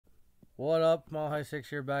What up, Mile High 6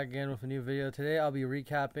 here, back again with a new video. Today I'll be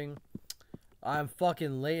recapping. I'm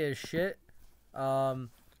fucking late as shit. Again,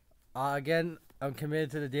 I'm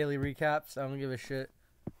committed to the daily recaps. I don't give a shit.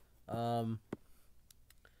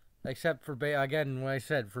 Except for, again, when I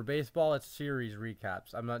said, for baseball, it's series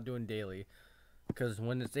recaps. I'm not doing daily. Because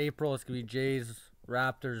when it's April, it's going to be Jays,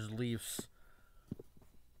 Raptors, Leafs.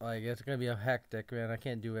 Like, it's going to be a hectic, man. I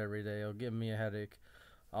can't do it every day. It'll give me a headache.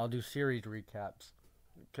 I'll do series recaps.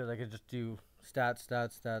 Because I could just do stats,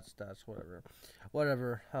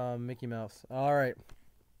 whatever. Mickey Mouse. Alright,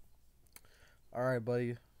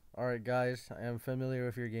 buddy. Alright, guys. I am familiar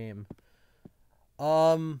with your game.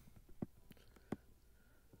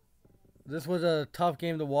 This was a tough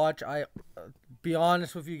game to watch. Be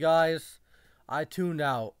honest with you guys, I tuned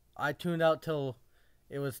out. I tuned out till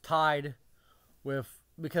it was tied with,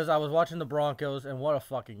 because I was watching the Broncos, and what a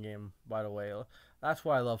fucking game, by the way. That's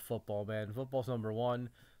why I love football, man. Football's number one.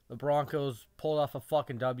 The Broncos pulled off a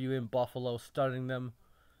fucking W in Buffalo, stunning them.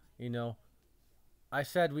 You know, I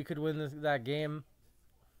said we could win that game.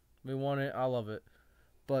 We won it. I love it.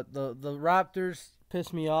 But the Raptors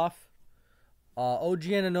pissed me off. OG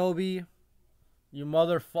Anunoby, you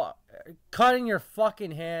motherfucker, cutting your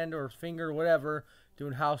fucking hand or finger, whatever,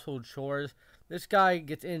 doing household chores. This guy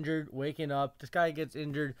gets injured waking up. This guy gets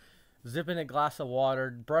injured zipping a glass of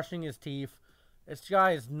water, brushing his teeth. This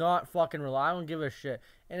guy is not fucking real. I don't give a shit.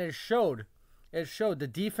 And it showed. It showed. The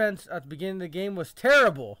defense at the beginning of the game was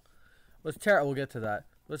terrible. We'll get to that.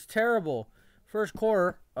 It was terrible. First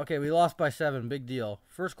quarter, okay, we lost by 7. Big deal.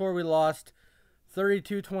 First quarter, we lost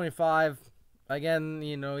 32-25. Again,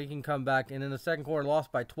 you know, he can come back. And in the second quarter,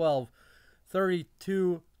 lost by 12.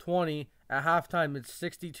 32-20. At halftime, it's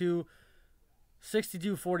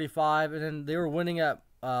 62-45. And then they were winning at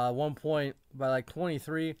 1 point by like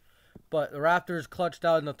 23. But the Raptors clutched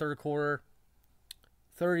out in the third quarter,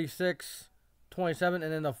 36-27, and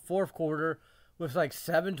in the fourth quarter, with like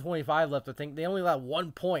 7:25 left, I think, they only got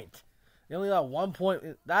 1 point. They only got 1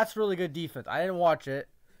 point. That's really good defense. I didn't watch it,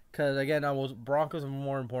 because, again, Broncos are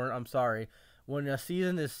more important. I'm sorry. When a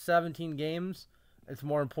season is 17 games, it's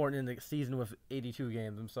more important than the season with 82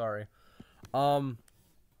 games. I'm sorry.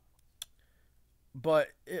 But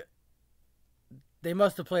they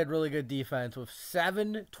must have played really good defense with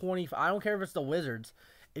 7:25. I don't care if it's the Wizards.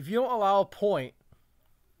 If you don't allow a point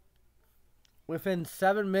within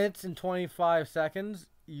 7 minutes and 25 seconds,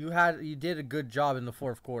 you did a good job in the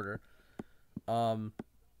fourth quarter.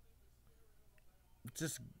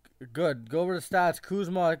 Just good. Go over the stats.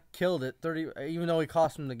 Kuzma killed it. 30, even though he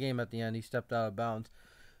cost him the game at the end, he stepped out of bounds.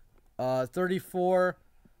 34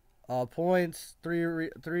 points,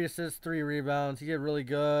 3 assists, 3 rebounds. He did really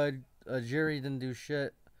good. Jerry didn't do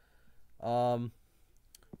shit. Gafford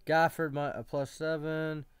a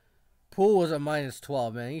 +7. Poole was a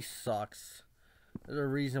 -12. Man, he sucks. There's a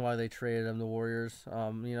reason why they traded him, the Warriors.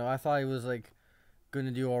 You know, I thought he was like gonna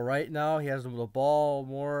do all right now. He has the ball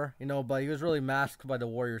more, you know, but he was really masked by the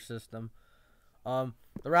Warrior system. The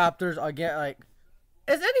Raptors again, like,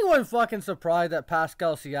 is anyone fucking surprised that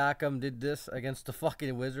Pascal Siakam did this against the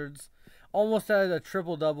fucking Wizards? Almost had a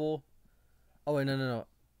triple-double. Oh wait, no.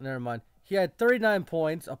 Never mind. He had 39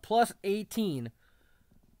 points, a +18,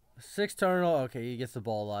 6 turnovers. Okay, he gets the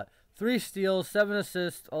ball a lot. 3 steals, 7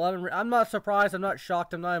 assists, 11. I'm not surprised. I'm not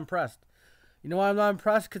shocked. I'm not impressed. You know why I'm not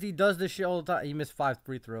impressed? Because he does this shit all the time. He missed 5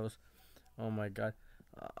 free throws. Oh my god.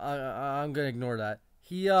 I'm gonna ignore that.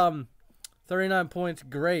 He 39 points.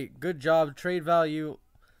 Great, good job. Trade value.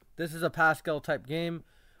 This is a Pascal type game.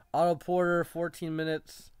 Otto Porter 14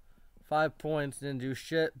 minutes. 5 points, didn't do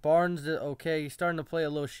shit. Barnes did okay. He's starting to play a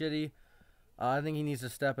little shitty. I think he needs to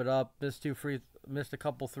step it up. Missed a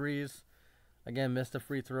couple threes. Again, missed a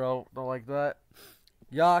free throw. Don't like that.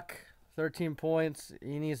 Yak, 13 points.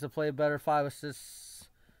 He needs to play better. 5 assists,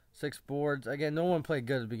 6 boards. Again, no one played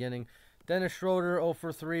good at the beginning. Dennis Schroeder, 0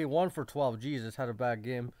 for 3, 1 for 12. Jesus, had a bad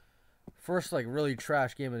game. First, like, really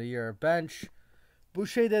trash game of the year. Bench.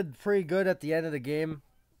 Boucher did pretty good at the end of the game.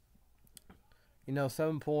 You know,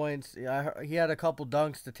 7 points. He had a couple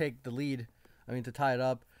dunks to take the lead. I mean, to tie it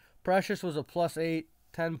up. Precious was a +8,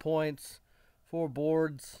 10 points, 4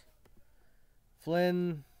 boards.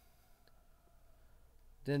 Flynn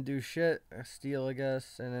didn't do shit. A steal, I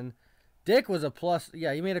guess. And then Dick was a plus.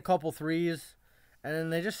 Yeah, he made a couple threes. And then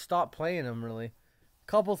they just stopped playing him, really.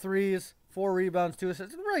 Couple threes, 4 rebounds, 2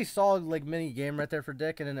 assists. It's a really solid, like, mini game right there for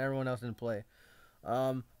Dick. And then everyone else didn't play.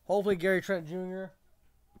 Hopefully Gary Trent Jr.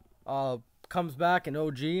 Comes back in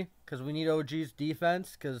OG, because we need OG's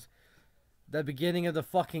defense, because the beginning of the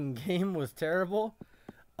fucking game was terrible.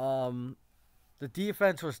 The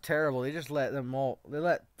defense was terrible. They just let them all. They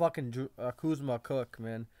let fucking Kuzma cook,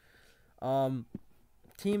 man.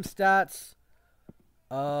 Team stats.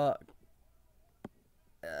 Uh,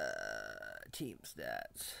 Team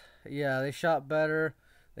stats. Yeah, they shot better.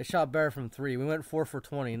 They shot better from 3. We went 4 for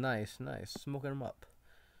 20. Nice, nice. Smoking them up.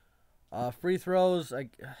 Free throws.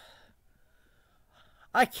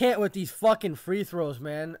 I can't with these fucking free throws,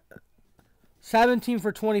 man. 17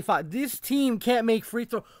 for 25. This team can't make free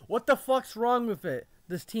throws. What the fuck's wrong with it?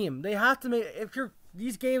 This team. They have to make.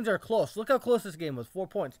 These games are close. Look how close this game was. 4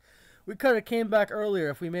 points. We could have came back earlier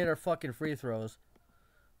if we made our fucking free throws.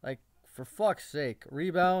 Like, for fuck's sake.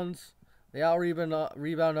 Rebounds. They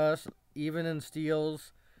out-rebound us. Even in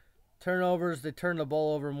steals. Turnovers. They turn the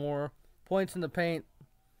ball over more. Points in the paint.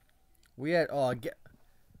 We had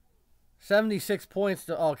 76 points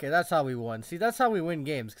to. Okay, that's how we won. See, that's how we win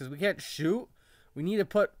games. Because we can't shoot. We need to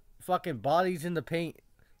put fucking bodies in the paint.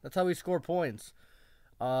 That's how we score points.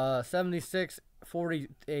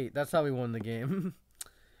 76-48. That's how we won the game.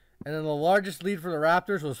 And then the largest lead for the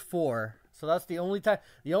Raptors was 4. So that's the only time.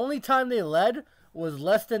 The only time they led was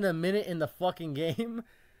less than a minute in the fucking game.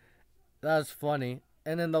 That's funny.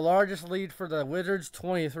 And then the largest lead for the Wizards,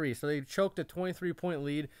 23. So they choked a 23-point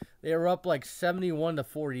lead. They were up like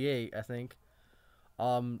 71-48, I think.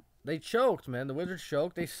 They choked, man. The Wizards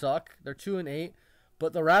choked. They suck. They're 2-8.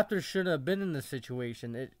 But the Raptors shouldn't have been in this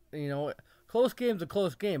situation. Close game's a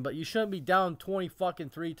close game, but you shouldn't be down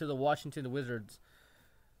 20-3 to the Washington Wizards.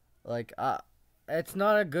 It's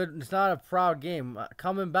not a proud game.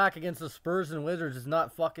 Coming back against the Spurs and Wizards is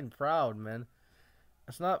not fucking proud, man.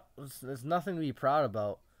 There's nothing to be proud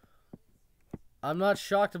about. I'm not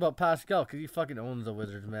shocked about Pascal because he fucking owns the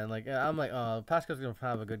Wizards, man. Pascal's going to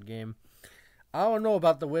have a good game. I don't know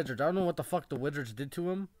about the Wizards. I don't know what the fuck the Wizards did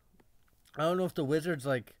to him. I don't know if the Wizards,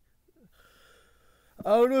 I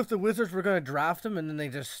don't know if the Wizards were going to draft him and then they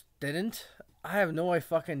just didn't. I have no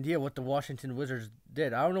fucking idea what the Washington Wizards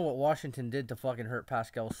did. I don't know what Washington did to fucking hurt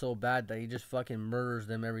Pascal so bad that he just fucking murders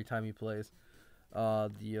them every time he plays.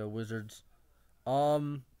 The Wizards.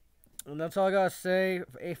 And that's all I gotta say.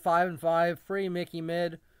 A 5-5, free Mickey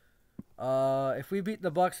mid. If we beat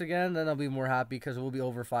the Bucks again, then I'll be more happy because we'll be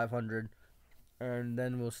over 500, and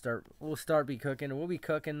then we'll start be cooking. We'll be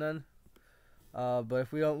cooking then. But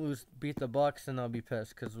if we don't beat the Bucks, then I'll be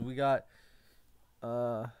pissed because we got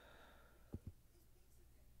NBA.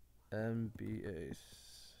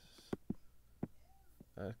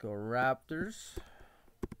 Let's go Raptors.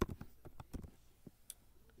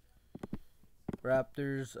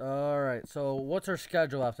 Alright, so what's our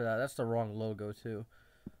schedule after that? That's the wrong logo, too.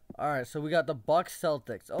 Alright, so we got the Bucks,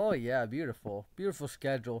 Celtics. Oh, yeah, beautiful. Beautiful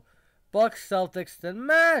schedule. Bucks, Celtics, then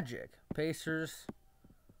Magic. Pacers.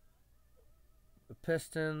 The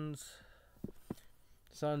Pistons.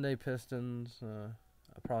 Sunday Pistons. I'm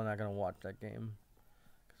probably not going to watch that game.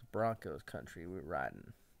 Because Broncos country, we're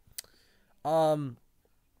riding.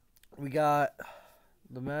 We got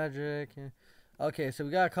the Magic. Okay, so we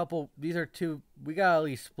got a couple. These are two. We gotta at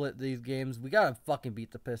least split these games. We gotta fucking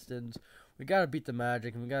beat the Pistons. We gotta beat the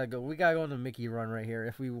Magic, and we gotta go on the Mickey run right here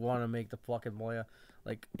if we want to make the fucking Moya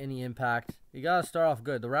any impact. You gotta start off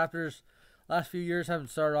good. The Raptors last few years haven't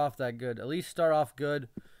started off that good. At least start off good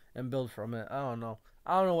and build from it. I don't know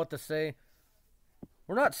what to say.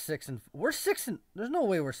 We're not 6 and. We're 6 and. There's no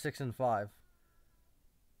way we're 6-5.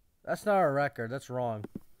 That's not our record. That's wrong.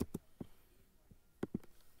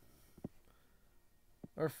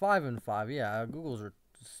 Or 5-5, yeah. Google's are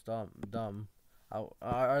dumb.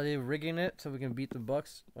 Are they rigging it so we can beat the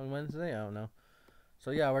Bucks on Wednesday? I don't know.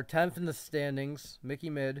 So yeah, we're 10th in the standings.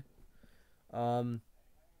 Mickey mid. I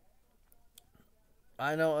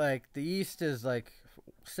know the East is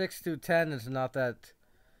 6 through 10 is not that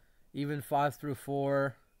even 5 through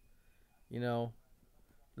 4. The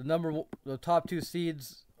top 2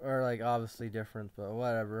 seeds are obviously different, but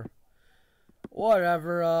whatever.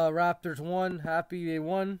 Raptors won. Happy they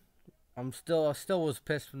won. I still was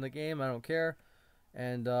pissed from the game. I don't care.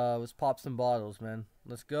 And let's pop some bottles, man.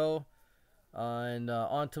 Let's go. And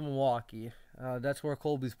on to Milwaukee. That's where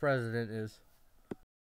Colby's president is.